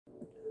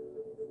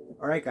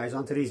Alright guys,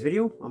 on today's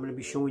video, I'm going to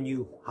be showing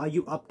you how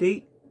you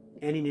update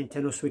any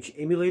Nintendo Switch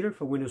emulator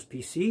for Windows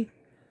PC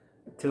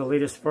to the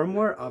latest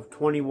firmware of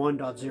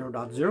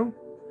 21.0.0.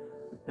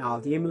 Now,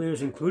 the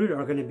emulators included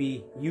are going to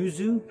be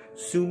Yuzu,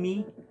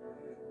 Sumi,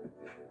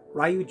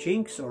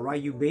 Ryujinx or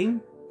Ryujinx,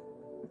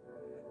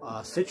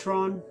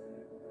 Citron,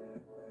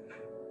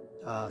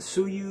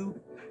 Suyu,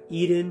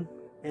 Eden,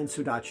 and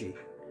Sudachi.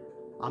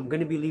 I'm going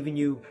to be leaving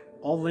you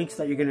all links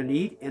that you're going to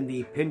need in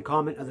the pinned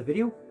comment of the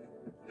video.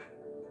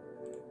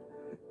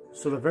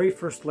 So the very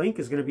first link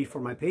is going to be for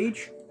my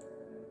page.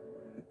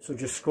 So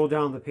just scroll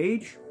down the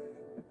page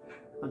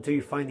until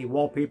you find the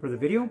wallpaper of the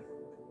video.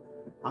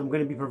 I'm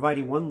going to be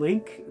providing one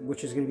link,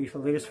 which is going to be for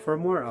the latest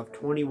firmware of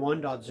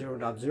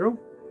 21.0.0.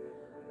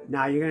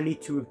 Now you're going to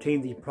need to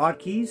obtain the prod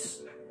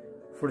keys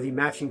for the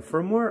matching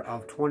firmware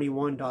of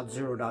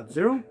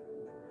 21.0.0.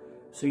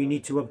 So you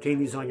need to obtain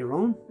these on your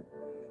own.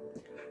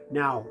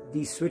 Now,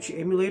 these Switch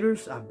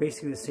emulators have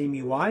basically the same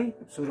UI,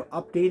 so to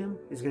update them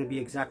is going to be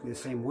exactly the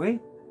same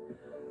way.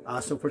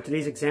 So for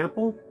today's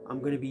example, I'm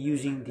going to be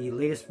using the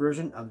latest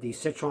version of the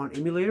Citron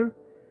emulator,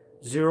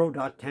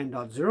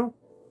 0.10.0.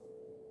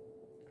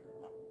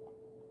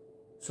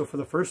 So for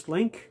the first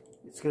link,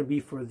 it's going to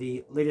be for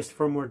the latest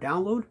firmware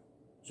download.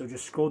 So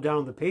just scroll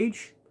down the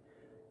page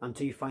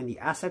until you find the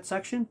asset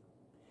section.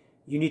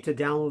 You need to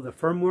download the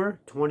firmware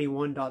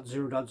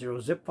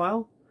 21.0.0 zip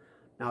file.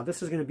 Now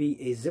this is going to be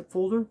a zip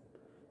folder,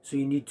 so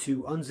you need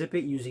to unzip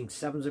it using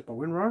 7-zip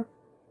or WinRAR.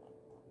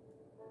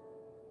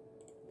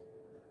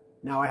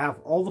 Now I have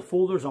all the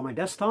folders on my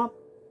desktop,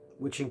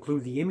 which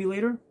include the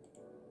emulator,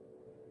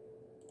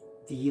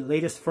 the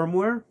latest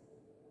firmware,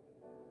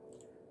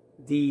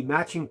 the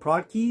matching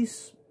prod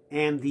keys,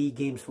 and the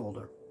games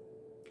folder.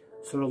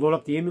 So to load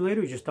up the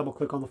emulator, you just double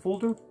click on the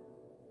folder.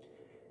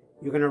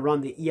 You're going to run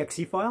the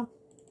exe file.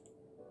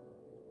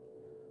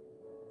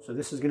 So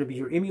this is going to be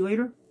your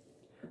emulator.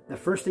 The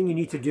first thing you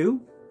need to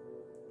do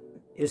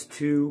is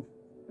to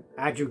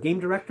add your game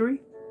directory.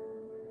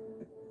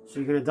 So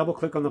you're going to double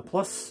click on the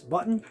plus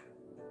button.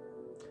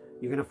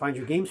 You're going to find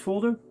your games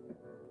folder.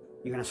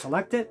 You're going to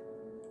select it.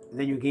 And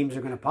then your games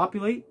are going to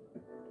populate.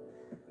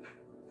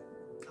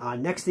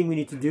 Next thing we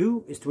need to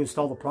do is to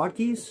install the prod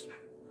keys.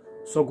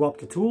 So go up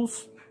to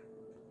Tools.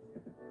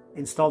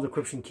 Install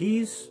decryption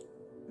keys.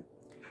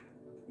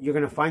 You're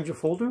going to find your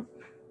folder.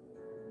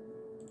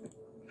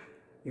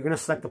 You're going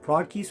to select the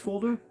prod keys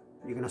folder.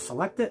 You're going to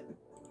select it.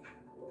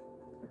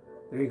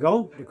 There you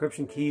go.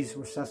 Decryption keys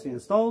were successfully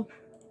installed.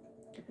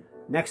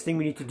 Next thing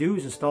we need to do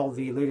is install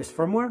the latest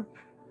firmware.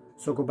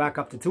 So go back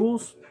up to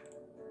Tools.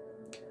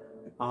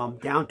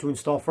 Down to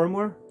Install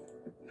Firmware.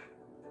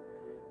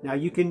 Now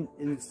you can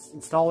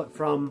install it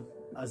from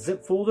a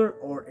zip folder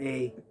or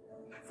a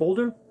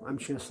folder. I'm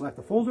just going to select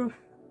the folder.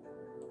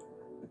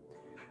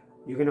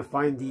 You're going to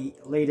find the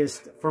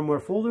latest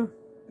firmware folder.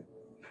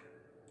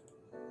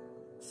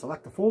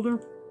 Select the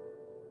folder.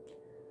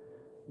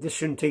 This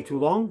shouldn't take too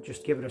long.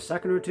 Just give it a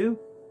second or two.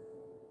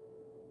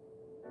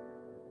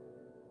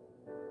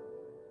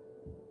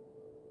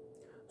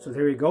 So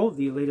there you go.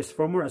 The latest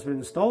firmware has been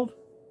installed.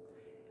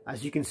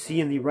 As you can see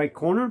in the right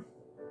corner,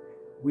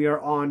 we are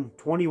on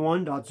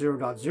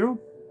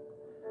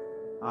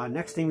 21.0.0.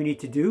 Next thing we need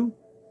to do,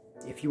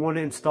 if you want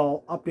to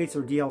install updates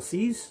or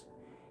DLCs,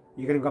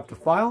 you're going to go up to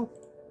File,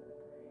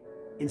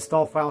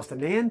 Install Files to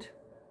NAND.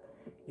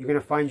 You're going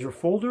to find your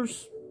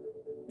folders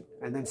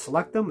and then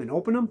select them and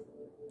open them.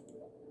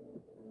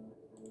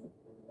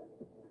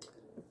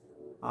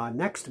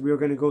 Next, we are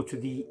going to go to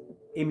the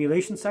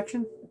emulation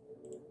section.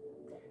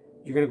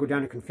 You're going to go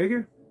down to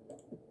Configure.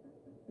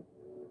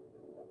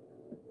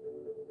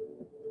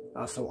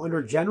 So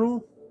under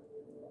General,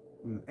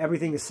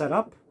 everything is set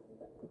up.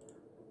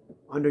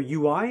 Under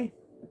UI,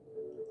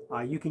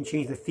 you can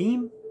change the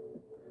theme.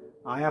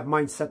 I have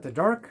mine set to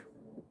dark.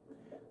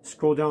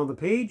 Scroll down the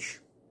page.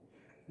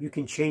 You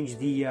can change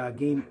the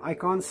game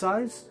icon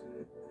size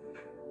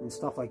and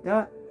stuff like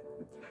that.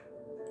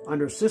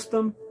 Under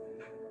System,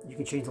 you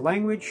can change the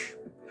language,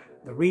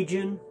 the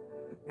region,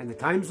 and the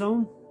time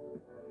zone.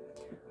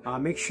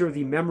 Make sure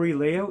the memory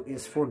layout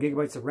is 4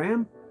 GB of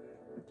RAM.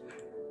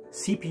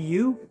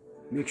 CPU,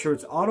 make sure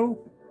it's auto.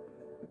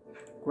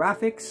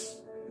 Graphics,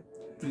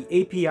 the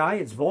API,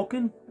 it's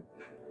Vulkan.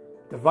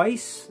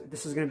 Device,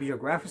 this is going to be your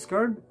graphics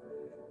card.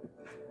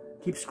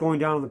 Keep scrolling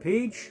down on the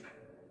page.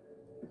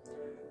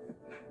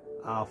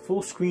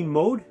 Full screen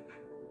mode,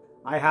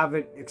 I have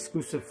it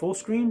exclusive full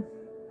screen.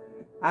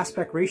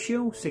 Aspect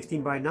ratio,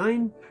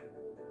 16:9.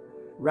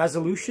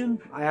 Resolution,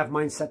 I have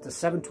mine set to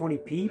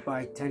 720p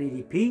by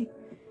 1080p.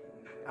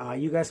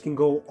 You guys can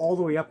go all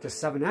the way up to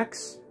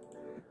 7x.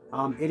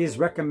 It is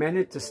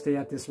recommended to stay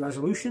at this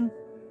resolution.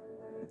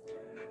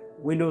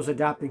 Windows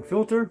adapting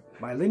filter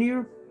by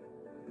linear.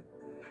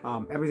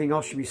 Everything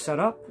else should be set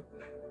up.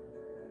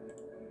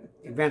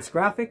 Advanced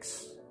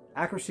graphics,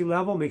 accuracy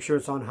level, make sure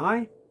it's on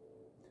high.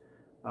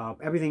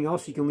 Everything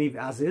else you can leave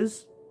as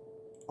is.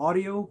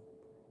 Audio,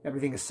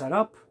 everything is set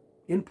up.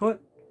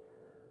 Input.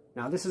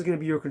 Now this is going to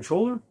be your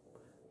controller.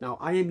 Now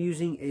I am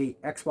using a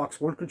Xbox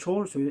One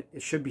controller, so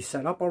it should be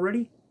set up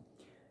already.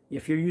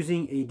 If you're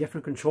using a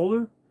different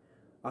controller,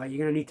 you're going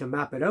to need to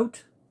map it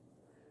out.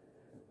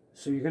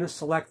 So you're going to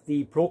select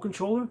the Pro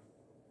controller.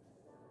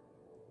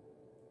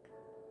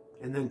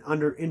 And then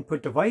under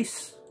Input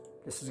Device,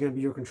 this is going to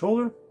be your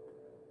controller.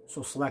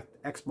 So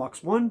select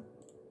Xbox One.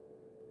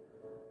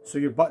 So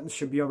your buttons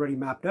should be already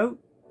mapped out.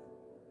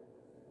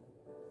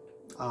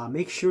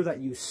 Make sure that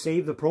you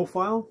save the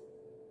profile.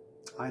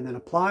 And then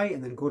apply,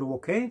 and then go to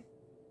OK.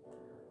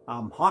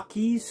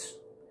 Hotkeys,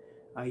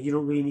 you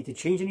don't really need to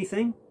change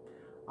anything.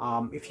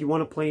 If you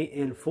want to play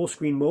in full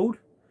screen mode,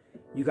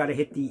 you got to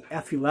hit the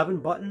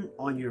F11 button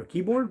on your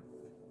keyboard.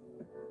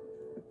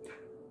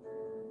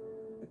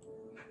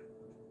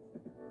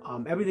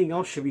 Everything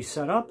else should be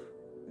set up.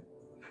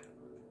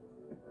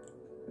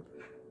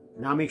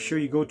 Now make sure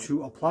you go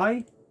to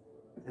Apply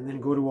and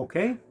then go to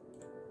OK.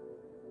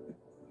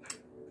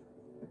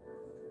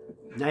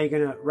 Now you're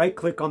going to right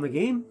click on the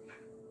game.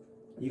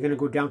 You're going to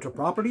go down to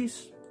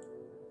Properties.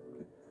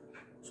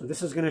 So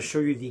this is going to show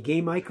you the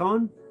game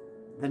icon,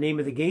 the name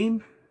of the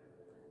game,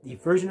 the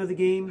version of the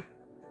game,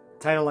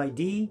 title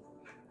ID,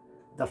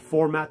 the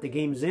format the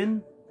game's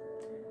in,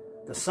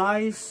 the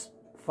size,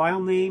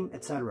 file name,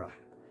 etc.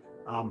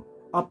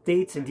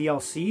 Updates and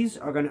DLCs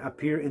are going to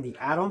appear in the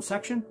add-on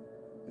section.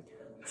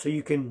 So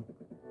you can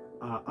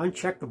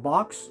uncheck the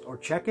box or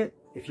check it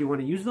if you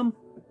want to use them.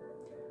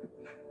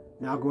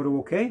 Now go to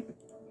OK.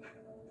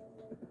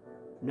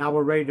 Now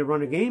we're ready to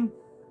run a game.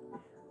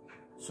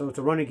 So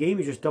to run a game,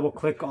 you just double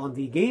click on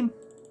the game.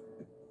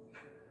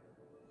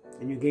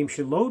 And your game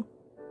should load.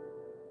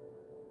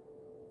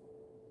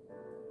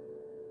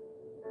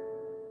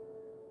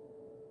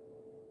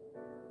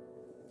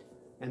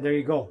 And there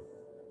you go.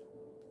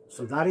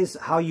 So that is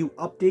how you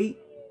update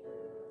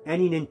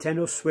any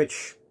Nintendo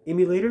Switch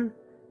emulator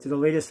to the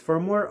latest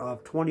firmware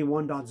of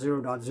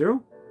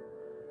 21.0.0.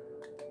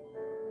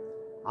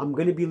 I'm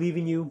going to be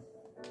leaving you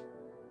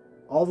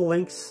all the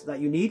links that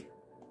you need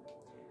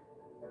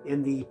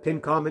in the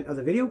pinned comment of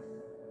the video.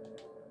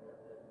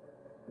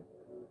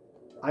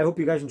 I hope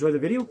you guys enjoy the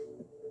video.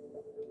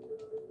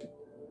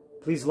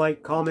 Please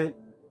like, comment,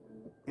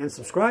 and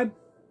subscribe.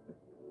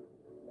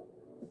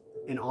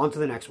 And on to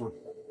the next one.